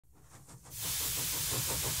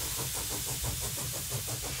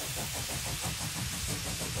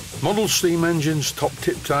Model Steam Engines Top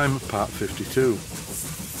Tip Time Part 52.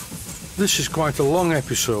 This is quite a long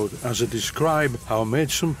episode as I describe how I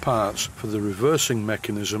made some parts for the reversing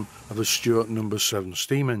mechanism of a Stuart No. 7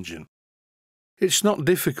 steam engine. It's not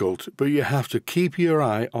difficult, but you have to keep your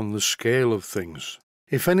eye on the scale of things.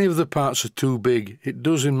 If any of the parts are too big, it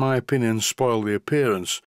does, in my opinion, spoil the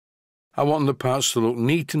appearance. I want the parts to look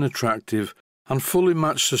neat and attractive and fully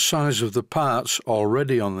match the size of the parts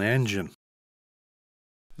already on the engine.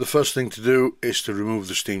 The first thing to do is to remove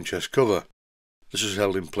the steam chest cover. This is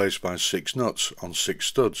held in place by 6 nuts on 6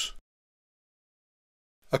 studs.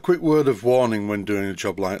 A quick word of warning when doing a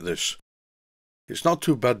job like this. It's not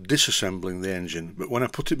too bad disassembling the engine, but when I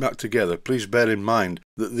put it back together, please bear in mind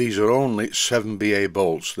that these are only 7BA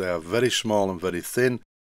bolts. They are very small and very thin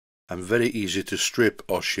and very easy to strip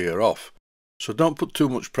or shear off. So don't put too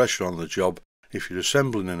much pressure on the job if you're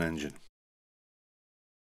assembling an engine.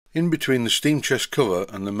 In between the steam chest cover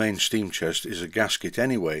and the main steam chest is a gasket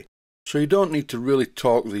anyway, so you don't need to really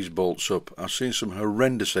torque these bolts up. I've seen some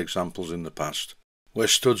horrendous examples in the past, where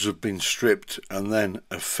studs have been stripped and then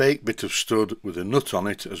a fake bit of stud with a nut on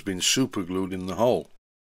it has been superglued in the hole.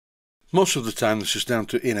 Most of the time this is down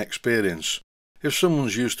to inexperience. If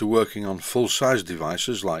someone's used to working on full-size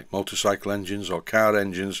devices like motorcycle engines or car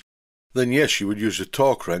engines, then yes, you would use a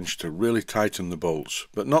torque wrench to really tighten the bolts,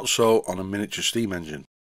 but not so on a miniature steam engine.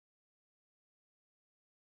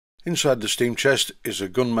 Inside the steam chest is a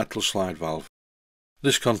gunmetal slide valve.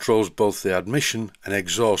 This controls both the admission and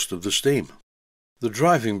exhaust of the steam. The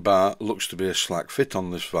driving bar looks to be a slack fit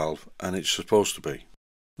on this valve, and it's supposed to be.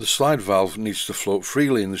 The slide valve needs to float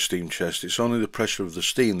freely in the steam chest. It's only the pressure of the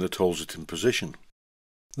steam that holds it in position.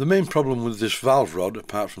 The main problem with this valve rod,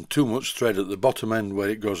 apart from too much thread at the bottom end where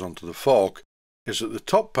it goes onto the fork, is that the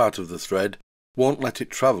top part of the thread won't let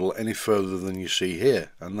it travel any further than you see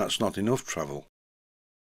here, and that's not enough travel.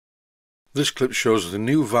 This clip shows the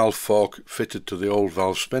new valve fork fitted to the old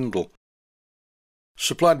valve spindle.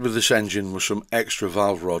 Supplied with this engine were some extra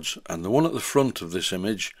valve rods, and the one at the front of this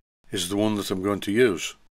image is the one that I'm going to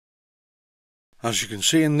use. As you can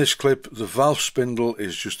see in this clip, the valve spindle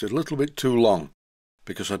is just a little bit too long,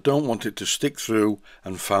 because I don't want it to stick through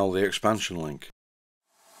and foul the expansion link.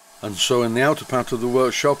 And so in the outer part of the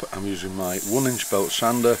workshop I'm using my 1-inch belt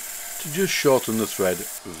sander to just shorten the thread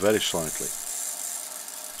very slightly,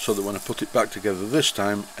 so that when I put it back together this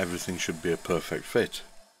time, everything should be a perfect fit.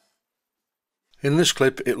 In this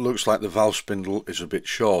clip it looks like the valve spindle is a bit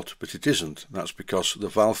short, but it isn't. That's because the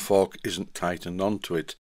valve fork isn't tightened onto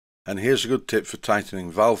it. And here's a good tip for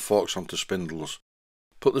tightening valve forks onto spindles.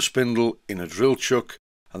 Put the spindle in a drill chuck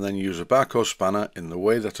and then use a barcode spanner in the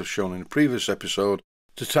way that I've shown in a previous episode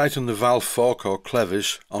to tighten the valve fork or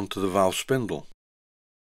clevis onto the valve spindle.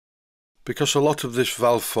 Because a lot of this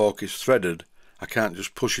valve fork is threaded, I can't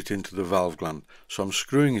just push it into the valve gland, so I'm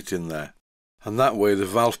screwing it in there, and that way the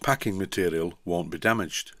valve packing material won't be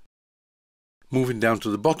damaged. Moving down to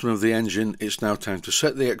the bottom of the engine, it's now time to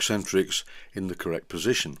set the eccentrics in the correct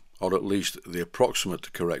position, or at least the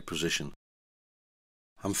approximate correct position.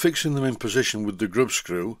 I'm fixing them in position with the grub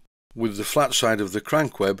screw, with the flat side of the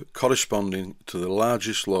crank web corresponding to the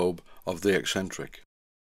largest lobe of the eccentric.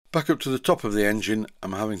 Back up to the top of the engine,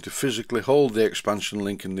 I'm having to physically hold the expansion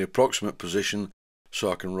link in the approximate position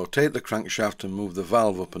so I can rotate the crankshaft and move the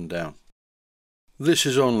valve up and down. This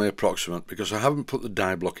is only approximate because I haven't put the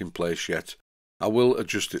die block in place yet. I will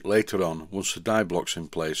adjust it later on once the die block's in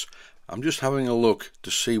place. I'm just having a look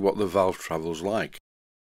to see what the valve travel's like.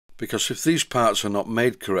 Because if these parts are not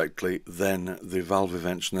made correctly, then the valve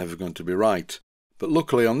event's never going to be right. But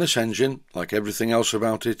luckily on this engine, like everything else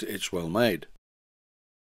about it, it's well made.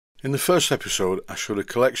 In the first episode I showed a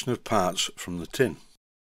collection of parts from the tin,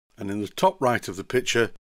 and in the top right of the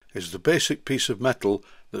picture is the basic piece of metal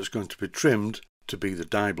that's going to be trimmed to be the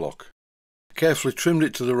die block. I carefully trimmed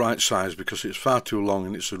it to the right size because it's far too long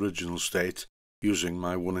in its original state using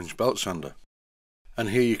my 1-inch belt sander. And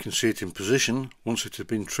here you can see it in position once it had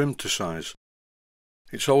been trimmed to size.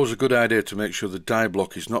 It's always a good idea to make sure the die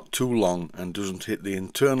block is not too long and doesn't hit the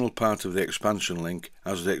internal part of the expansion link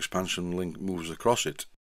as the expansion link moves across it.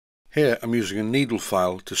 Here I'm using a needle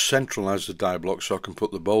file to centralise the die block so I can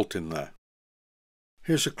put the bolt in there.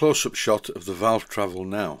 Here's a close-up shot of the valve travel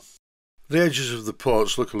now. The edges of the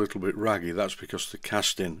ports look a little bit raggy, that's because they're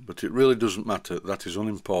cast in, but it really doesn't matter, that is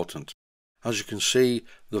unimportant. As you can see,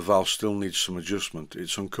 the valve still needs some adjustment.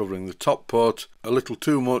 It's uncovering the top port a little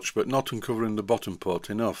too much, but not uncovering the bottom port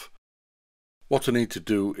enough. What I need to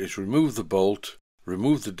do is remove the bolt,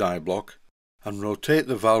 remove the die block, and rotate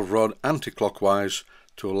the valve rod anti-clockwise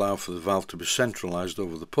to allow for the valve to be centralised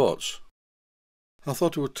over the ports. I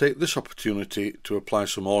thought I would take this opportunity to apply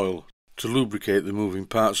some oil to lubricate the moving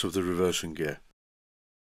parts of the reversing gear.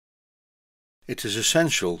 It is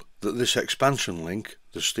essential that this expansion link,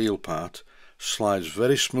 the steel part, slides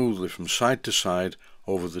very smoothly from side to side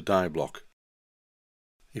over the die block.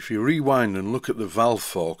 If you rewind and look at the valve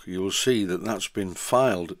fork, you will see that that's been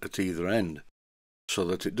filed at either end, so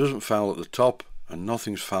that it doesn't foul at the top and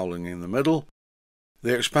nothing's fouling in the middle.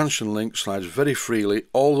 The expansion link slides very freely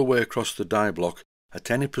all the way across the die block at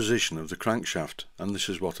any position of the crankshaft, and this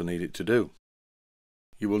is what I need it to do.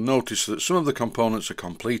 You will notice that some of the components are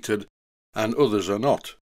completed and others are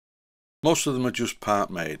not. Most of them are just part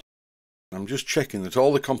made. I'm just checking that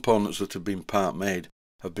all the components that have been part made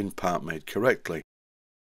correctly.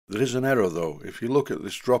 There is an error though. If you look at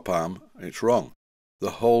this drop arm, it's wrong.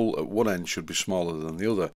 The hole at one end should be smaller than the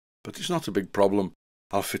other, but it's not a big problem.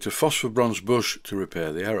 I'll fit a phosphor bronze bush to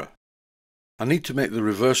repair the error. I need to make the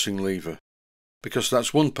reversing lever, because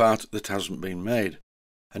that's one part that hasn't been made,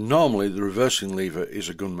 and normally the reversing lever is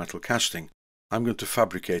a gunmetal casting. I'm going to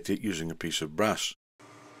fabricate it using a piece of brass.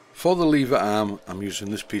 For the lever arm, I'm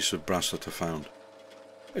using this piece of brass that I found.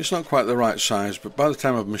 It's not quite the right size, but by the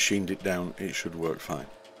time I've machined it down, it should work fine.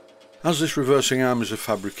 As this reversing arm is a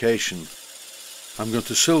fabrication, I'm going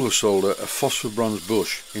to silver solder a phosphor bronze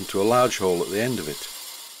bush into a large hole at the end of it.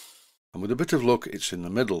 And with a bit of luck, it's in the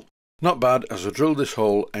middle. Not bad, as I drilled this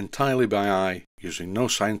hole entirely by eye, using no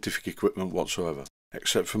scientific equipment whatsoever,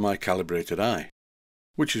 except for my calibrated eye.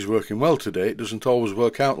 Which is working well today. It doesn't always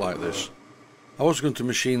work out like this. I was going to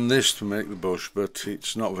machine this to make the bush, but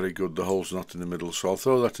it's not very good, the hole's not in the middle, so I'll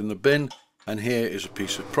throw that in the bin, and here is a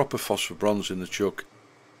piece of proper phosphor bronze in the chuck.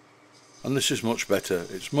 And this is much better.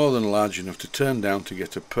 It's more than large enough to turn down to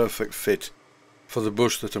get a perfect fit for the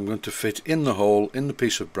bush that I'm going to fit in the hole in the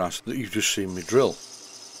piece of brass that you've just seen me drill.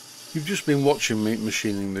 You've just been watching me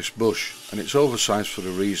machining this bush, and it's oversized for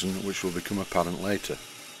a reason which will become apparent later.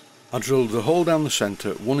 I drilled the hole down the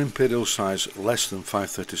centre, one imperial size less than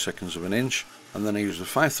 5/32 of an inch, and then I used a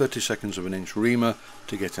 5/32 of an inch reamer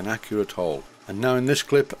to get an accurate hole. And now in this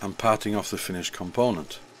clip I'm parting off the finished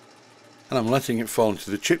component. And I'm letting it fall into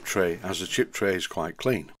the chip tray, as the chip tray is quite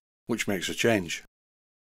clean, which makes a change.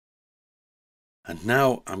 And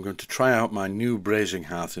now I'm going to try out my new brazing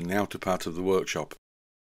hearth in the outer part of the workshop.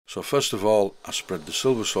 So first of all, I spread the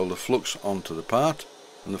silver solder flux onto the part,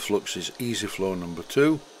 and the flux is easy flow number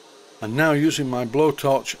 2. And now using my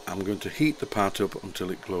blowtorch, I'm going to heat the part up until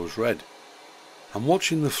it glows red. I'm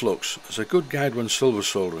watching the flux. As a good guide when silver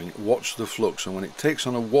soldering, watch the flux, and when it takes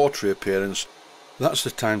on a watery appearance, that's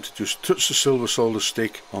the time to just touch the silver solder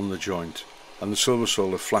stick on the joint, and the silver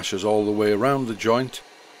solder flashes all the way around the joint.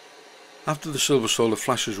 After the silver solder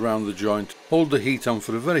flashes around the joint, hold the heat on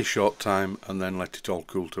for a very short time and then let it all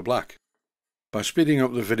cool to black. By speeding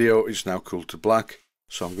up the video, it's now cooled to black,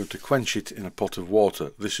 so I'm going to quench it in a pot of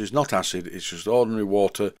water. This is not acid, it's just ordinary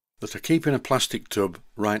water that I keep in a plastic tub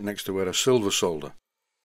right next to where I silver solder.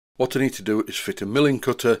 What I need to do is fit a milling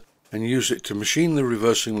cutter and use it to machine the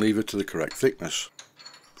reversing lever to the correct thickness.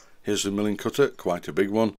 Here's the milling cutter, quite a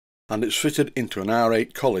big one, and it's fitted into an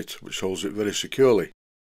R8 collet which holds it very securely.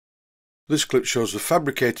 This clip shows the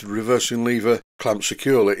fabricated reversing lever clamped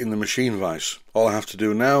securely in the machine vise. All I have to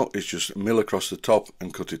do now is just mill across the top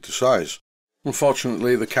and cut it to size.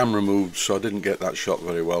 Unfortunately the camera moved, so I didn't get that shot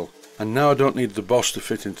very well. And now I don't need the boss to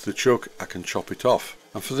fit into the chuck, I can chop it off.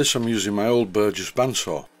 And for this I'm using my old Burgess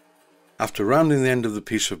bandsaw. After rounding the end of the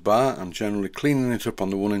piece of bar, I'm generally cleaning it up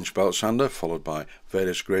on the 1-inch belt sander, followed by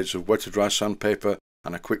various grades of wet or dry sandpaper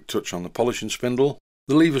and a quick touch on the polishing spindle.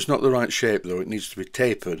 The lever's not the right shape though, it needs to be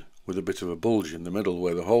tapered with a bit of a bulge in the middle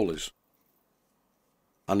where the hole is.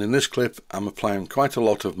 And in this clip I'm applying quite a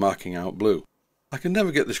lot of marking out blue. I can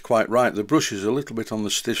never get this quite right, the brush is a little bit on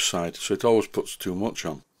the stiff side, so it always puts too much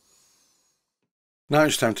on. Now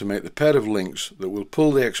it's time to make the pair of links that will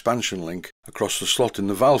pull the expansion link across the slot in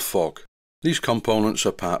the valve fork. These components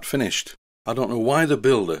are part finished. I don't know why the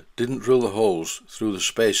builder didn't drill the holes through the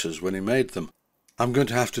spacers when he made them. I'm going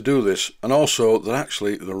to have to do this, and also they're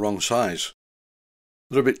actually the wrong size.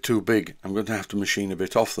 They're a bit too big, I'm going to have to machine a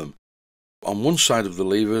bit off them. On one side of the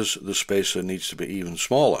levers the spacer needs to be even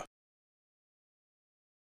smaller.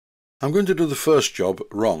 I'm going to do the first job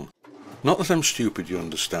wrong. Not that I'm stupid, you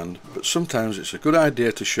understand, but sometimes it's a good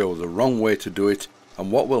idea to show the wrong way to do it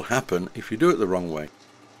and what will happen if you do it the wrong way.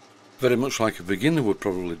 Very much like a beginner would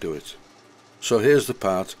probably do it. So here's the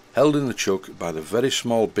part held in the chuck by the very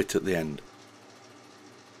small bit at the end.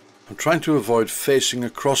 I'm trying to avoid facing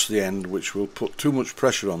across the end, which will put too much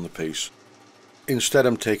pressure on the piece. Instead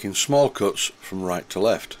I'm taking small cuts from right to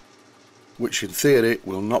left, which in theory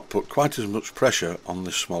will not put quite as much pressure on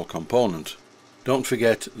this small component. Don't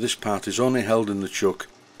forget this part is only held in the chuck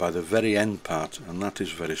by the very end part, and that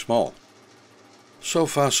is very small. So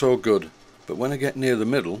far so good, but when I get near the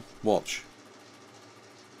middle, watch.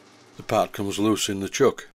 The part comes loose in the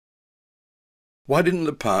chuck. Why didn't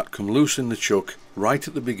the part come loose in the chuck right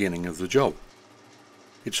at the beginning of the job?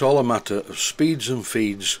 It's all a matter of speeds and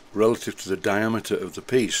feeds relative to the diameter of the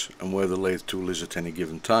piece and where the lathe tool is at any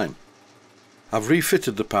given time. I've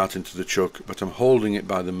refitted the part into the chuck, but I'm holding it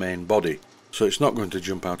by the main body, so it's not going to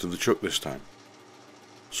jump out of the chuck this time.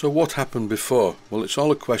 So what happened before? Well, it's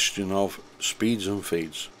all a question of speeds and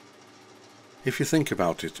feeds. If you think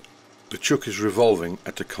about it, the chuck is revolving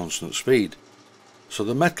at a constant speed, so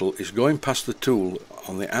the metal is going past the tool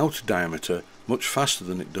on the outer diameter much faster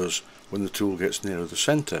than it does when the tool gets nearer the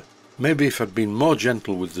centre. Maybe if I'd been more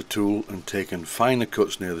gentle with the tool and taken finer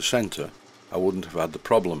cuts near the centre, I wouldn't have had the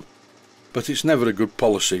problem. But it's never a good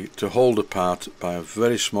policy to hold a part by a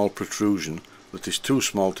very small protrusion that is too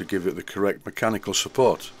small to give it the correct mechanical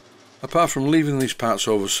support. Apart from leaving these parts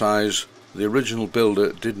oversized, the original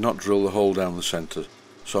builder did not drill the hole down the centre,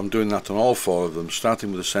 so I'm doing that on all four of them,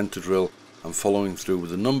 starting with the centre drill and following through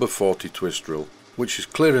with the number 40 twist drill, which is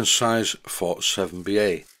clearance size for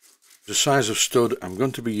 7BA. The size of stud I'm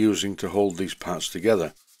going to be using to hold these parts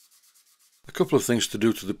together. A couple of things to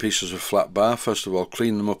do to the pieces of flat bar. First of all,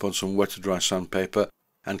 clean them up on some wet or dry sandpaper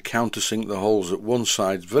and countersink the holes at one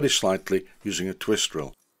side very slightly using a twist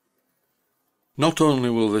drill. Not only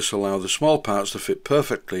will this allow the small parts to fit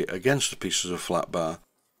perfectly against the pieces of flat bar,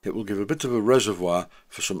 it will give a bit of a reservoir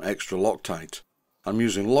for some extra Loctite. I'm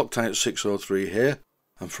using Loctite 603 here,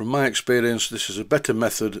 and from my experience this is a better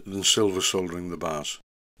method than silver soldering the bars.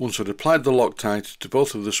 Once I'd applied the Loctite to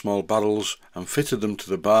both of the small barrels and fitted them to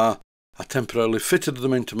the bar, I temporarily fitted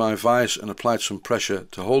them into my vise and applied some pressure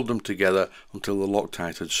to hold them together until the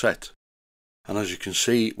Loctite had set. And as you can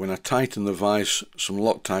see, when I tighten the vise, some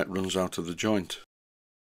Loctite runs out of the joint.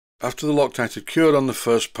 After the Loctite had cured on the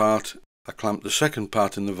first part, I clamped the second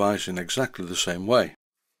part in the vise in exactly the same way.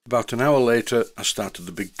 About an hour later, I started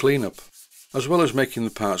the big cleanup. As well as making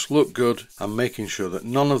the parts look good, I'm making sure that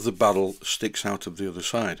none of the barrel sticks out of the other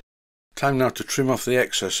side. Time now to trim off the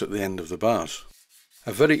excess at the end of the bars.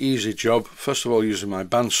 A very easy job, first of all using my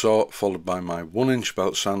bandsaw followed by my 1-inch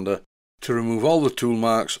belt sander. To remove all the tool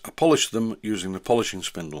marks, I polish them using the polishing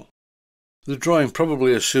spindle. The drawing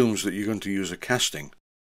probably assumes that you're going to use a casting,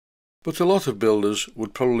 but a lot of builders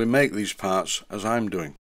would probably make these parts as I'm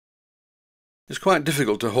doing. It's quite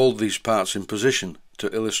difficult to hold these parts in position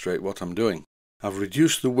to illustrate what I'm doing. I've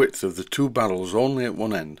reduced the width of the two barrels only at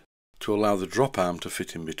one end to allow the drop arm to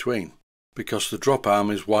fit in between, because the drop arm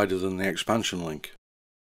is wider than the expansion link.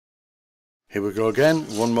 Here we go again,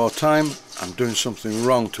 one more time. I'm doing something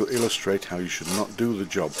wrong to illustrate how you should not do the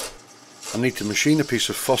job. I need to machine a piece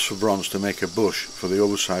of phosphor bronze to make a bush for the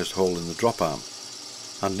oversized hole in the drop arm.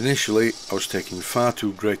 And initially I was taking far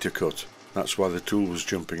too great a cut, that's why the tool was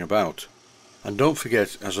jumping about. And don't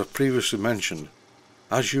forget, as I've previously mentioned,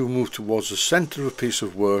 as you move towards the centre of a piece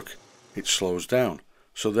of work, it slows down,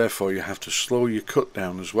 so therefore you have to slow your cut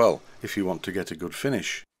down as well if you want to get a good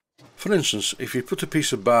finish. For instance, if you put a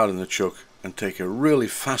piece of bar in the chuck and take a really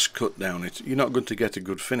fast cut down it, you're not going to get a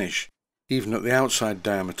good finish, even at the outside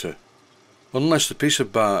diameter, unless the piece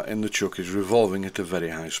of bar in the chuck is revolving at a very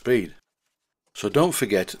high speed. So don't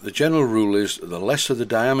forget, the general rule is the lesser the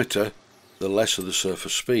diameter, the lesser the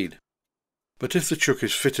surface speed. But if the chuck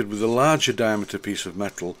is fitted with a larger diameter piece of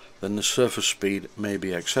metal, then the surface speed may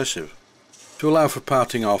be excessive. To allow for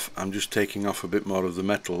parting off, I'm just taking off a bit more of the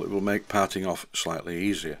metal. It will make parting off slightly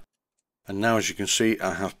easier. And now, as you can see,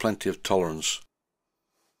 I have plenty of tolerance.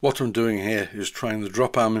 What I'm doing here is trying the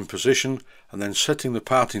drop arm in position and then setting the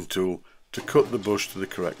parting tool to cut the bush to the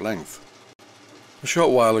correct length. A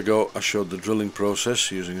short while ago I showed the drilling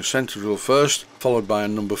process using a centre drill first, followed by a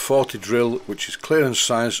number 40 drill, which is clearance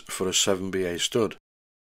size for a 7BA stud.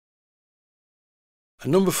 A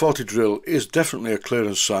number 40 drill is definitely a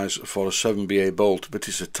clearance size for a 7BA bolt, but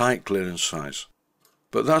it's a tight clearance size.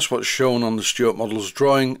 But that's what's shown on the Stuart Models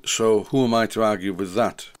drawing, so who am I to argue with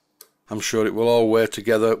that? I'm sure it will all wear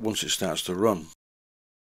together once it starts to run.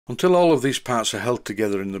 Until all of these parts are held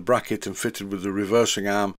together in the bracket and fitted with the reversing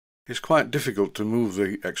arm, it's quite difficult to move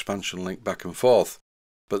the expansion link back and forth.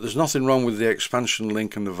 But there's nothing wrong with the expansion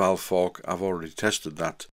link and the valve fork, I've already tested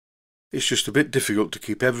that. It's just a bit difficult to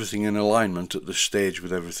keep everything in alignment at this stage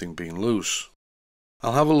with everything being loose.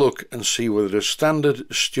 I'll have a look and see whether a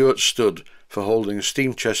standard Stuart stud for holding a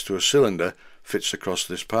steam chest to a cylinder fits across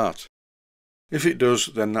this part. If it does,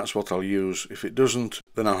 then that's what I'll use. If it doesn't,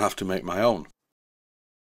 then I'll have to make my own.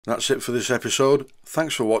 That's it for this episode.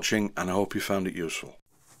 Thanks for watching, and I hope you found it useful.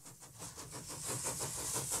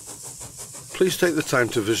 please take the time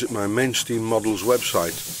to visit my main Steam Models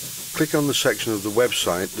website. Click on the section of the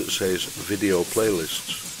website that says Video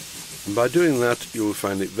Playlists. And by doing that, you will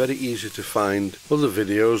find it very easy to find other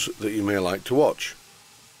videos that you may like to watch.